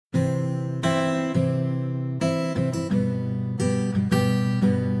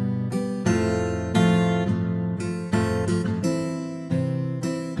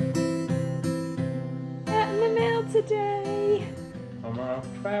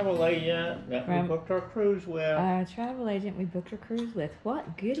travel agent that we booked our cruise with. Travel agent we booked our cruise with.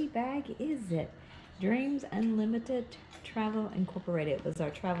 What goodie bag is it? Dreams Unlimited Travel Incorporated was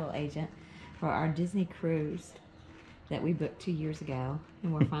our travel agent for our Disney cruise that we booked 2 years ago,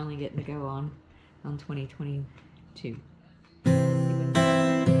 and we're finally getting to go on 2022.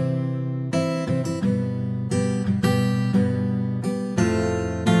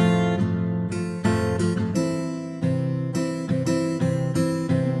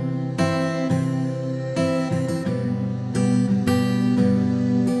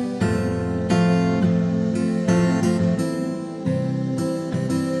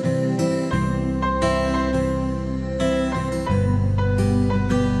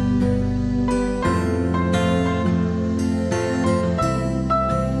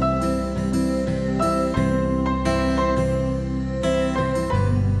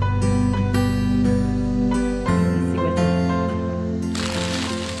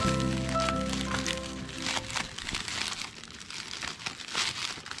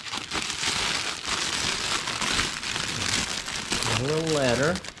 A little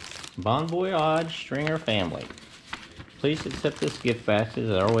letter. Bon voyage, Stringer family. Please accept this gift basket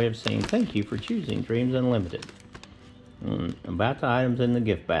as our way of saying thank you for choosing Dreams Unlimited. About the items in the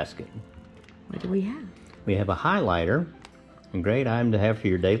gift basket. What do we have? We have a highlighter, a great item to have for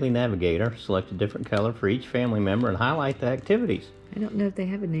your daily navigator. Select a different color for each family member and highlight the activities. I don't know if they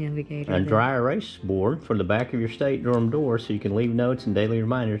have a navigator. A dry erase board for the back of your stateroom door so you can leave notes and daily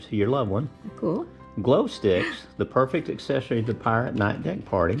reminders to your loved one. Cool. Glow sticks, the perfect accessory to the pirate night deck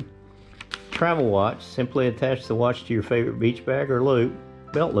party. Travel watch, simply attach the watch to your favorite beach bag or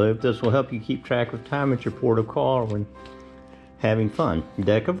belt loop. This will help you keep track of time at your port of call when having fun.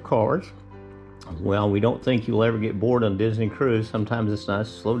 Deck of cards. Well, we don't think you'll ever get bored on Disney cruise. Sometimes it's nice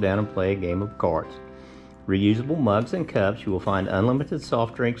to slow down and play a game of cards. Reusable mugs and cups. You will find unlimited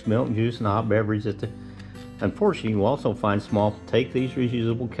soft drinks, milk, juice, and hot beverages at the... Unfortunately, you will also find small. Take these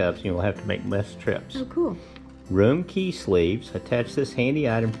reusable cups and you'll have to make less trips. Oh, cool. Room key sleeves. Attach this handy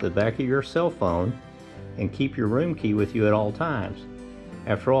item to the back of your cell phone and keep your room key with you at all times.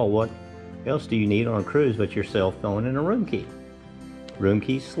 After all, what else do you need on a cruise but your cell phone and a room key? Room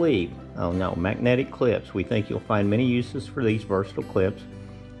key sleeve. Oh no, magnetic clips. We think you'll find many uses for these versatile clips,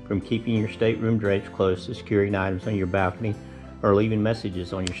 from keeping your stateroom drapes closed to securing items on your balcony or leaving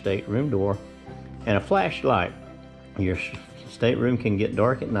messages on your stateroom door. And a flashlight. Your stateroom can get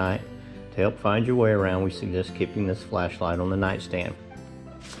dark at night. To help find your way around, we suggest keeping this flashlight on the nightstand.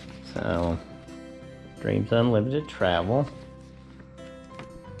 So, Dreams Unlimited Travel.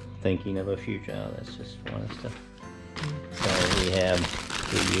 Thinking of a future. Oh, that's just one stuff. So we have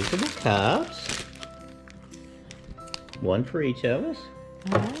reusable cups. One for each of us.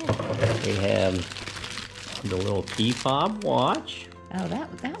 Oh. We have the little key fob watch. Oh,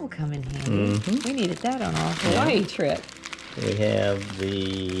 that will come in handy. Mm-hmm. We needed that on our Hawaii trip. We have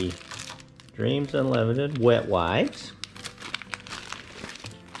the Dreams Unlimited wet wipes.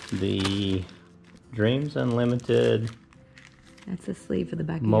 The Dreams Unlimited That's a sleeve for the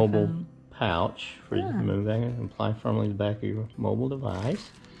back of mobile your phone. pouch for moving and apply firmly to the back of your mobile device.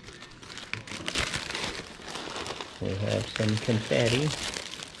 We have some confetti.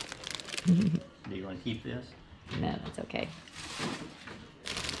 Do you want to keep this? No, that's okay.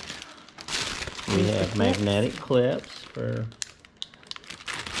 We have magnetic clips for...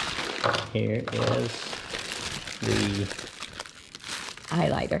 Here is the...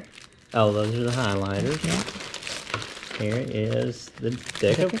 Highlighter. Oh, those are the highlighters. Yeah. Here is the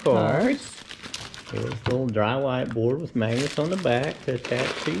deck of cards. Here's a little dry whiteboard with magnets on the back to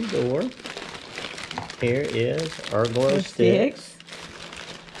attach to your door. Here is our glow sticks.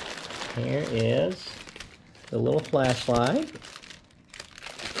 Here is the little flashlight.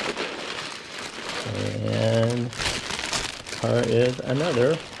 And here is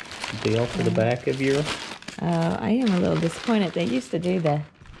another deal for the back of your... I am a little disappointed. They used to do the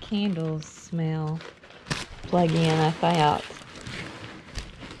candle smell plug-in, I thought.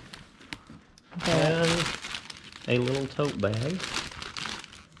 And a little tote bag.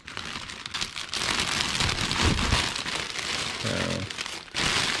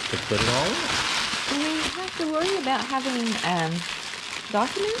 To put it all in. Do we have to worry about having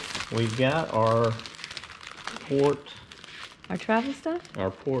documents? We've got our port... Our travel stuff?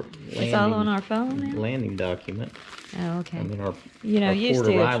 Our port landing... It's all on our phone now? Landing document. Oh, okay. I mean, our, our port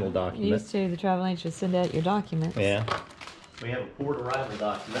arrival document. Used to, the travel agent would send out your documents. Yeah. We have a port arrival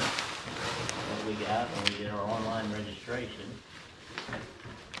document that we got when we did our online registration.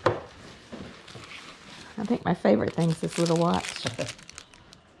 I think my favorite thing is this little watch.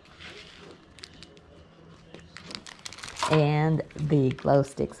 And the glow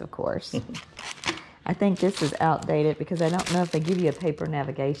sticks, of course. I think this is outdated because I don't know if they give you a paper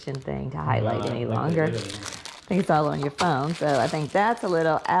navigation thing to highlight any longer. I think it's all on your phone, so I think that's a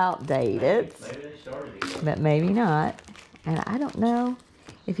little outdated. Maybe they started again. But maybe not. And I don't know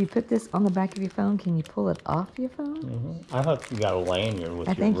if you put this on the back of your phone, can you pull it off your phone? I hope you got a lanyard with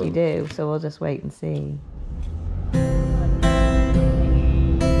I think you do, so we'll just wait and see.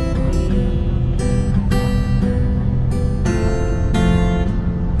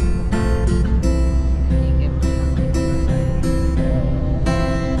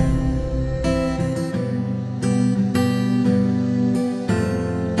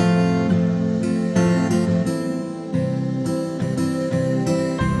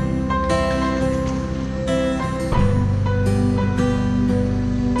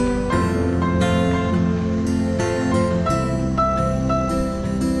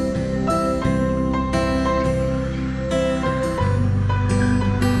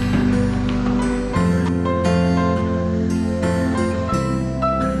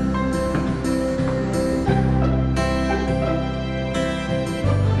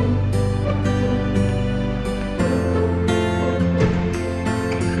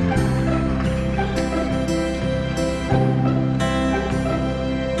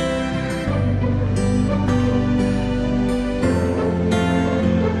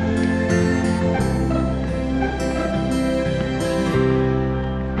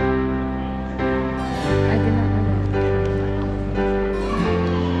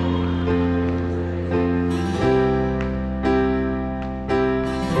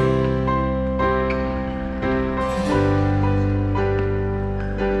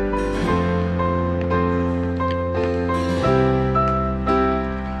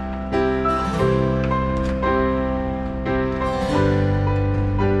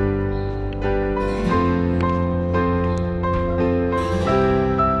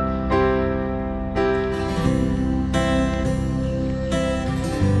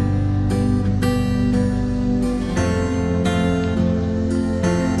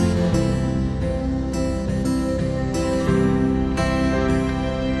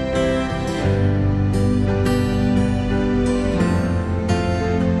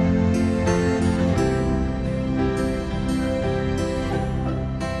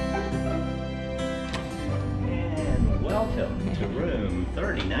 Welcome to room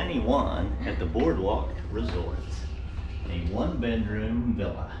 3091 at the Boardwalk Resort, a one-bedroom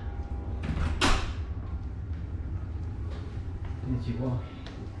villa. Did you walk?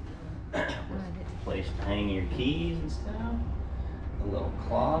 Place to hang your keys and stuff. A little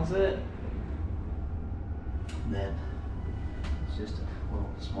closet. Then it's just a little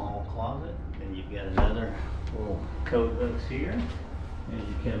small closet. Then you've got another little coat hooks here as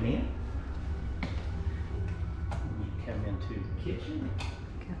you come in. Come into the kitchen.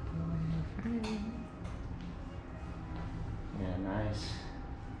 Yeah, nice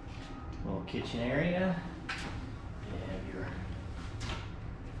little kitchen area. You have your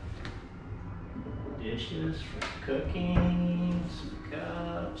dishes for cooking, some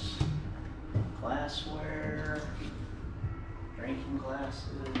cups, glassware, drinking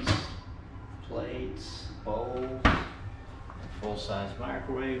glasses, plates, bowls, full-size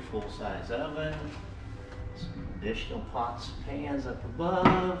microwave, full-size oven. Some additional pots and pans up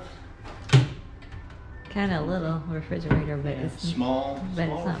above. Kind of little refrigerator, but Yeah, it's small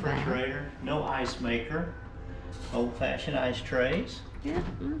not refrigerator. bad. No ice maker. Old-fashioned ice trays, Yeah,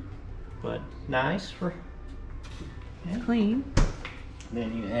 but nice for. it's clean.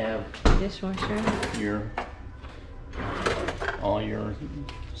 Then you have Dishwasher. all your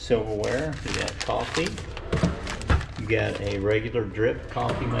silverware. You got coffee. You got a regular drip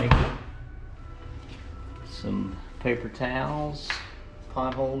coffee maker. Some paper towels,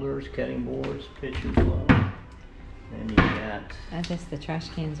 pot holders, cutting boards, pitcher flow. Then you got, I guess the trash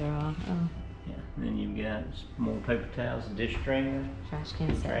cans are all. Oh, yeah. Then you've got more paper towels, a dish strainer, trash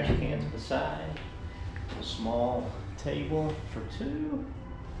cans. trash cans beside, a small table for two,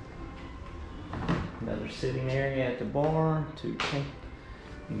 another sitting area at the bar.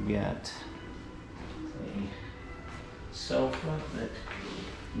 You've got a sofa that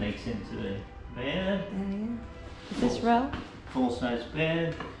makes into a bed. Oh, yeah. Is this row? Full-size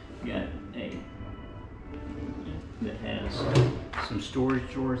bed. You got a that has some storage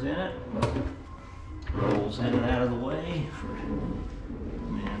drawers in it. Rolls in and out of the way.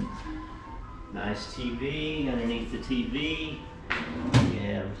 And nice TV underneath the TV. You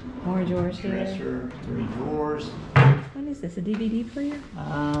have More drawers here. dresser, 3 drawers. What is this? A DVD player?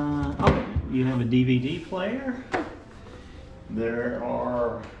 Oh, you have a DVD player. There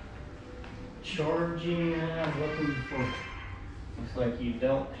are charging. I'm looking for Looks like you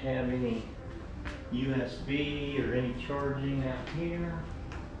don't have any USB or any charging out here.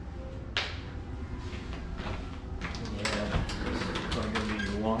 Yeah, this is probably going to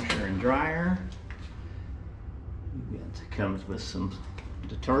be your washer and dryer. It comes with some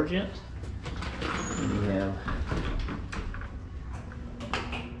detergent. And you have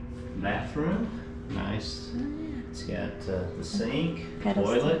bathroom, nice. It's got the sink,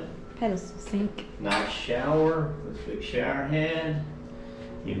 toilet, pedestal sink, nice shower with big shower head.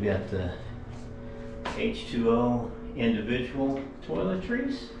 You've got the H2O individual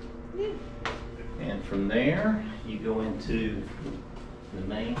toiletries. Yeah. And from there, you go into the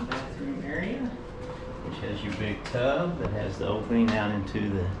main bathroom area, which has your big tub that has the opening down into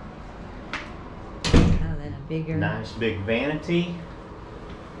the then a bigger, nice big vanity.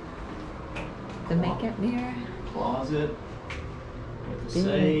 The makeup mirror. Closet with a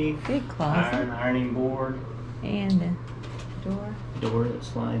safe. Big closet. Ironing board. And a door. Door that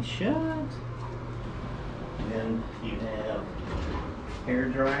slides shut. And then you have hair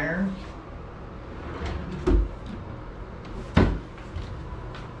dryer.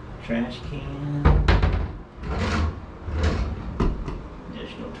 Trash can.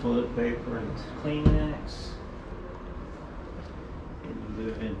 Additional toilet paper and Kleenex. And you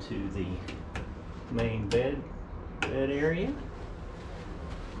move into the main bed area.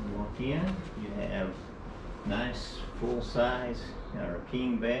 You walk in, you have nice full-size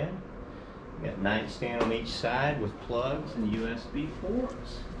king bed. You got nightstand on each side with plugs and USB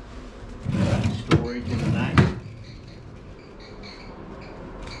ports. Storage in the night.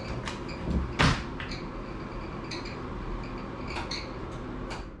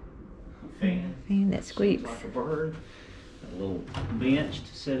 Fan that squeaks like a bird. A little bench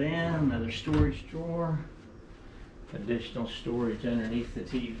to sit in, another storage drawer, additional storage underneath the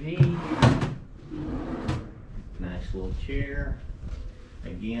TV, nice little chair.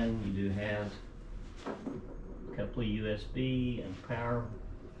 Again, you do have a couple of USB and power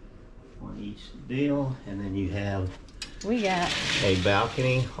on each deal, and then you have we got a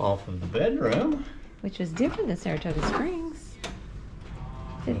balcony off of the bedroom, which was different than Saratoga Springs.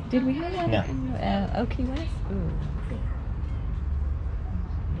 Did we have that in Oakey West? Ooh.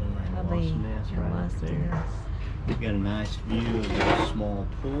 Probably right there. We've got a nice view of the small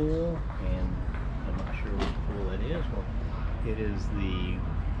pool, and I'm not sure what pool that is. Well, it is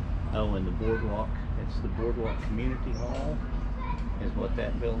in the boardwalk. It's the Boardwalk Community Hall, is what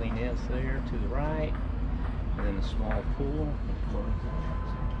that building is there to the right, and then the small pool.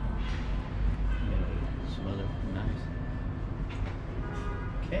 Some other nice.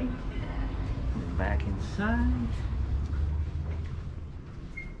 Okay, and back inside.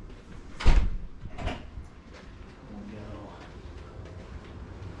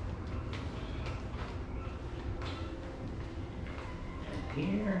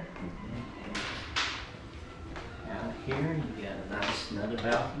 Here, out here, you got a nice another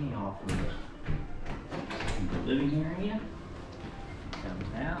balcony off of the living area. Comes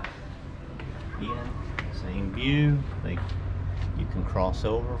out, again, same view. You can cross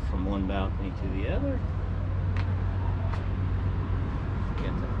over from one balcony to the other.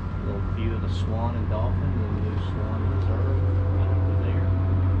 Get the little view of the swan and dolphin, the Blue Swan Reserve right over there.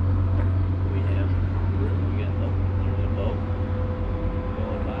 We got a boat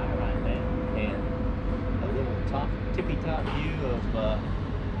going by right now, and a little tippy top view of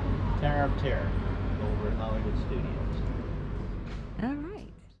Tower of Terror over at Hollywood Studios. All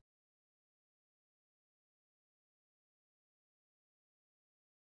right.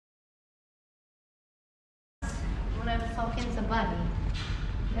 One of us Hawkins a buddy.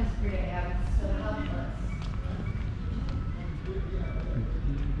 Yesterday I was so helpless.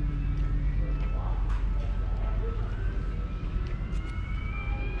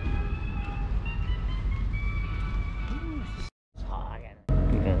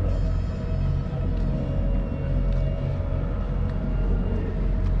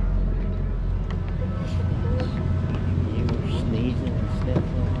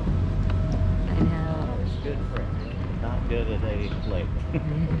 Good at a lake.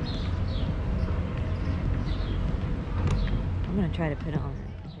 I'm gonna try to put on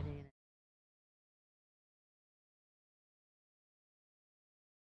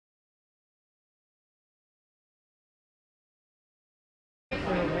Oh,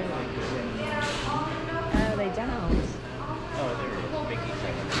 they don't. Oh, there it is. Mickey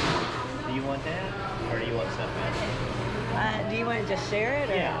second. Do you want that? Or do you want something else? Do you want to just share it?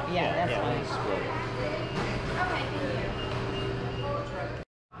 Or? Yeah, that's fine. Split it.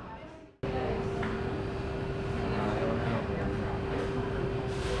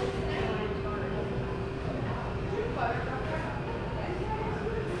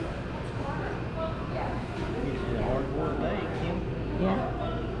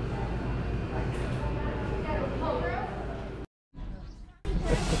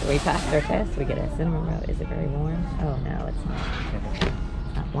 We passed our test. We get a cinnamon roll. Is it very warm? Oh no, it's not.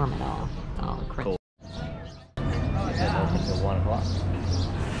 It's not warm at all. It's all crunchy. Cool. Until 1 o'clock.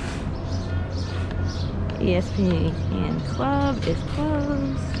 ESPN Club is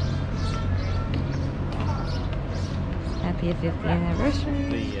closed. Happy 50th anniversary.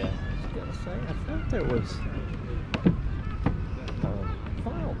 I was gonna say, I thought there was a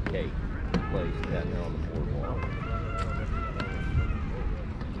funnel cake place down there on the boardwalk.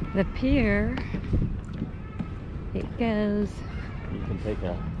 The pier, it goes, You can take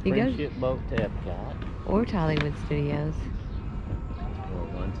a You go- friendship boat to Epcot, or to Hollywood Studios. or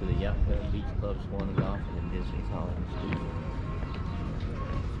one to the Yacht Club, Beach Club, Swan and Golf, and then Disney's Hollywood Studios.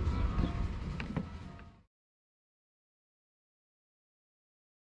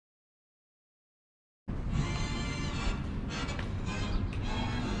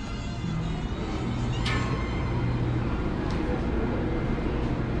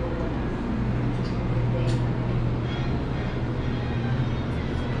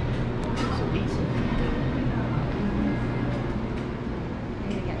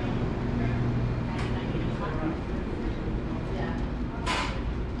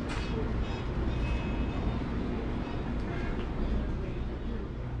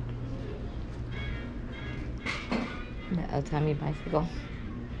 The old-timey bicycle.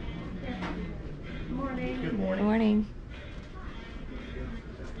 Good morning. Good Good morning.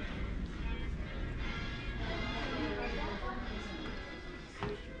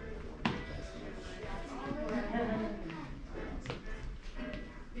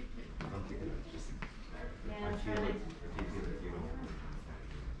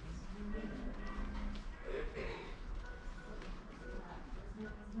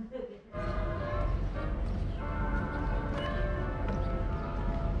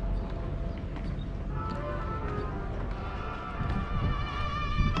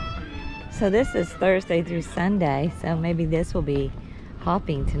 So this is Thursday through Sunday, so maybe this will be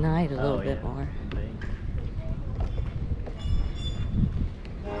hopping tonight a little bit more.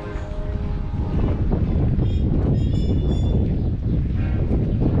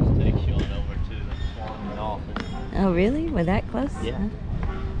 This takes you on over to the Swan office. Oh really? We're that close? Yeah.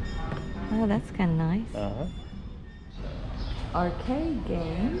 Huh? Oh, that's kind of nice. Uh-huh. Arcade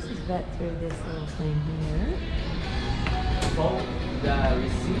games. Is that through this little thing here? Fold the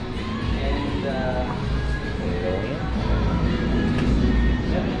receipt and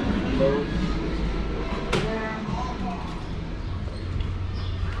load.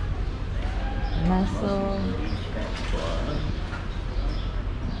 Muscle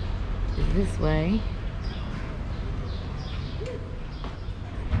is this way.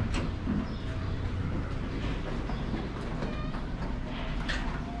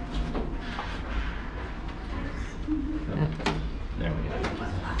 There we go.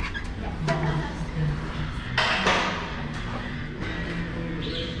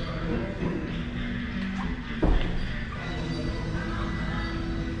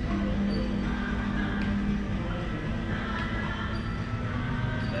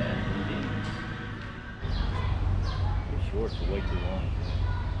 Your shorts are way too long.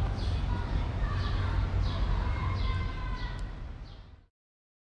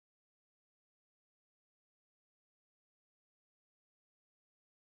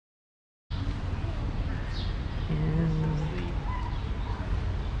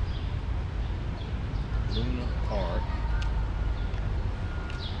 Luna Park.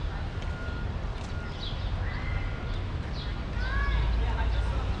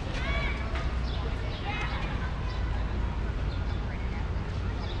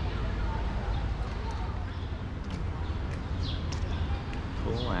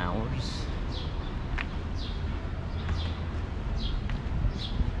 Full hours.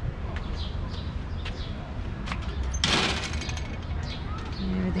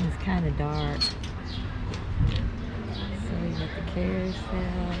 Everything's kind of dark. So we got the carousel.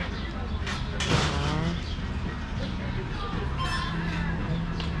 Bar.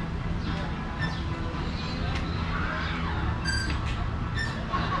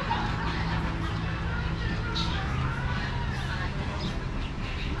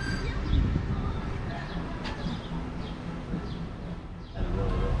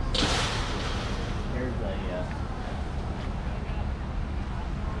 Here's a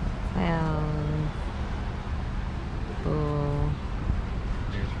Clown. Pool.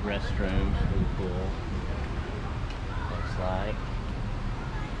 there's restrooms for the pool. Looks like.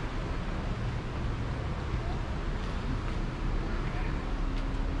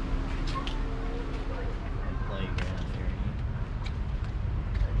 And playground area.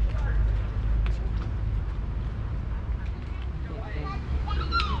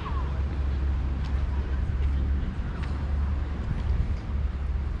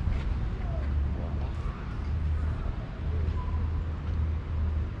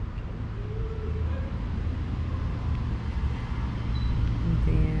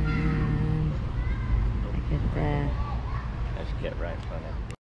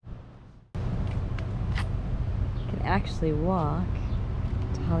 actually walk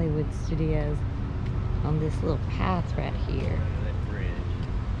to Hollywood Studios on this little path right here.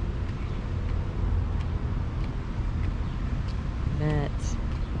 But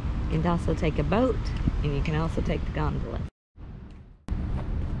you can also take a boat, and you can also take the gondola.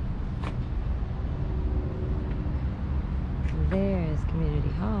 There's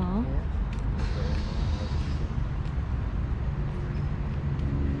Community Hall.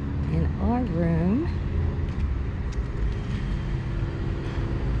 And our room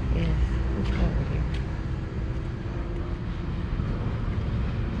is, let's go over here.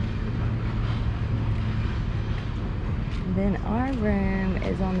 And then our room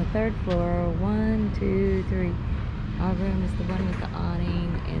is on the 3rd floor. 1, 2, 3. Our room is the one with the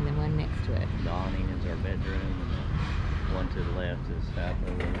awning and the one next to it. The awning is our bedroom, and the one to the left is our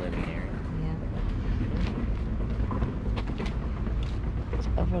little living area. Yeah. Which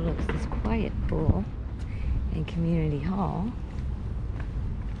overlooks this quiet pool and Community Hall.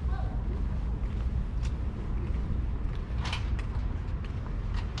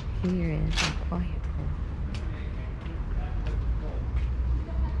 Here is a quiet pool.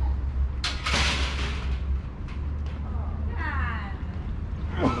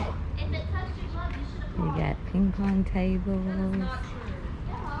 You got ping pong tables.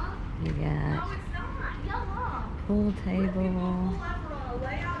 You got pool table.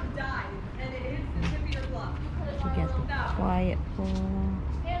 You got the quiet pool.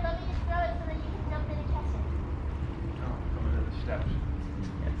 Here, let me just throw it so that you can jump in and catch it. Oh, coming to the steps.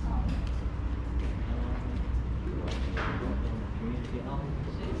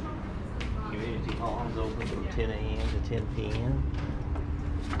 Community hall is open from 10 a.m. to 10 p.m.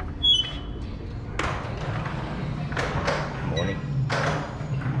 Morning.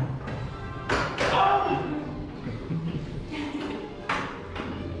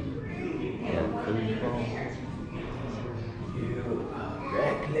 Yeah, food phone.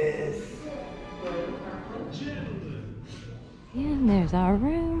 Reckless. And there's our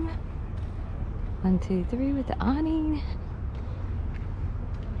room. 1, 2, 3 with the awning.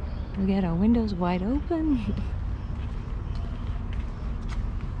 We got our windows wide open.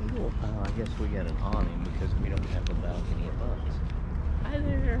 I guess we got an awning because we don't have a balcony above us. Hi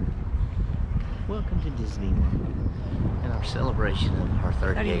there. Welcome to Disney and our celebration of our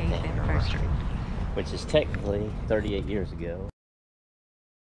 38th anniversary, which is technically 38 years ago.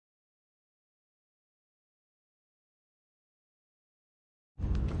 I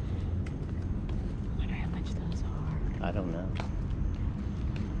wonder how much those are. I don't know.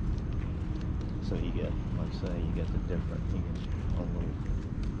 So you get, let's say, you get the different, you get a little.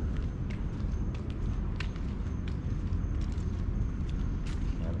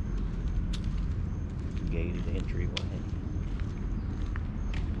 Gated entryway,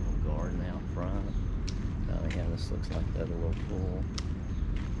 little garden out front. Oh yeah, this looks like the other little pool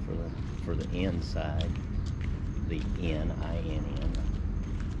for the inside, the N-I-N-N,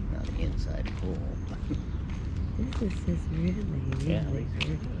 not the inside pool. This is just really, Yeah, really these are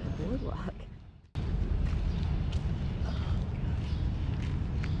pretty. good. Boardwalk.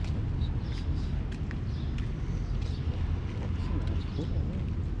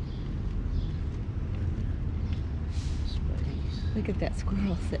 Look at that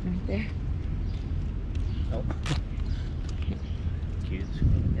squirrel sitting right there. Oh. Cute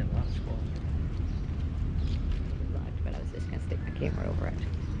squirrel. Yeah, lots of squirrels. Locked, but I was just gonna stick my camera over it.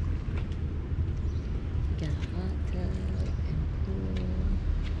 Got a hot tub and pool.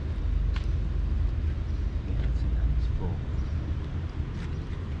 Yeah, it's a nice pool.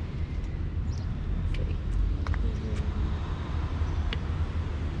 Let's see.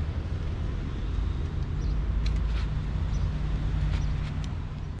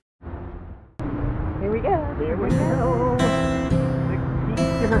 Here we go. Here we go. The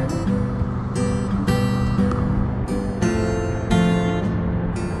geezer.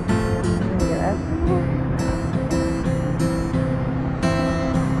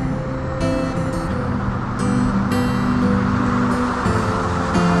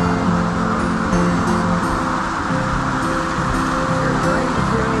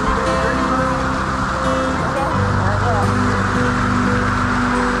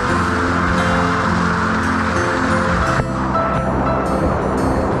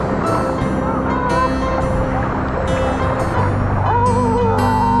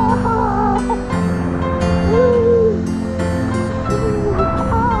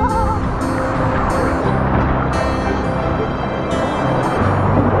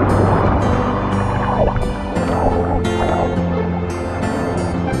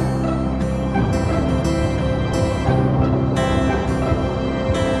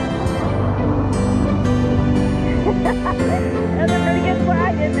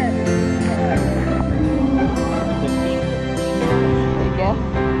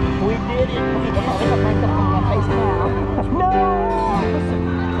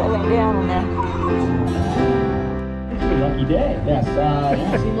 It's a lucky day. Yes.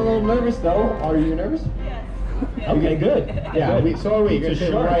 You seem a little nervous though. Are you nervous? Yes. Okay, good. Yeah, Yeah, so are we. You're It's a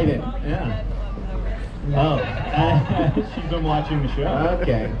fit short. right in. Yeah. Oh, she's been watching the show.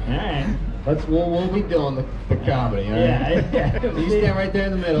 Okay. All right. We'll be doing the comedy. All right? Yeah. You stand right there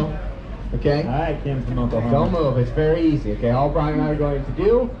in the middle. Okay. All right, Kim's the Moco. Don't move. It's very easy. Okay. All Brian and I are going to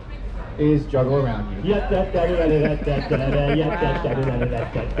do is juggle around you.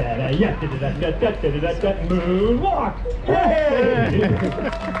 Moonwalk. Hey!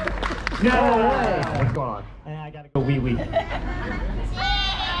 No way. What's going on? I gotta go wee wee. You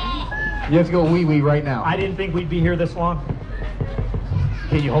have to go wee wee right now. I didn't think we'd be here this long.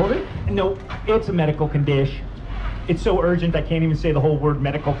 Can you hold it? No, it's a medical condition. It's so urgent I can't even say the whole word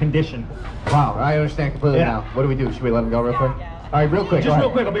medical condition. Wow, I understand completely Yeah. now. What do we do? Should we let him go real quick? All right, real quick. Just go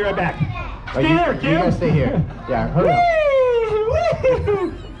real ahead. quick, I'll be right back. Stay You- there, You Kim. gotta stay here. Yeah, hurry up.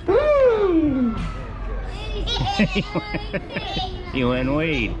 You and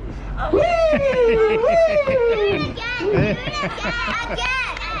weed.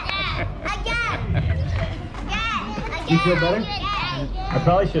 You feel better? I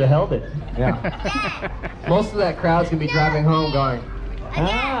probably should have held it. Yeah. Most of that crowd's gonna be driving home going,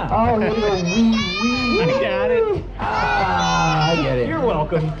 Ah. oh, you're gonna go wee wee. I got it. Ah, I get it. You're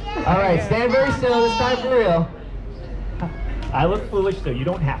welcome. All right, stand very still. This time for real. I look foolish, so you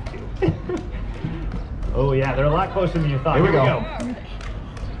don't have to. Oh yeah, they're a lot closer than you thought. Here we go.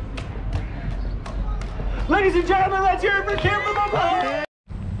 Ladies and gentlemen, let's hear it for Kim from Oklahoma.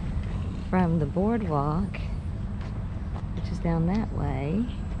 From the boardwalk, which is down that way,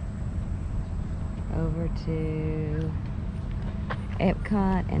 over to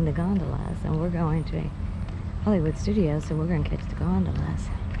Epcot and the gondolas, and we're going to Hollywood Studios, so we're going to catch the gondolas.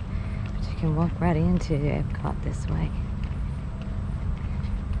 But you can walk right into Epcot this way.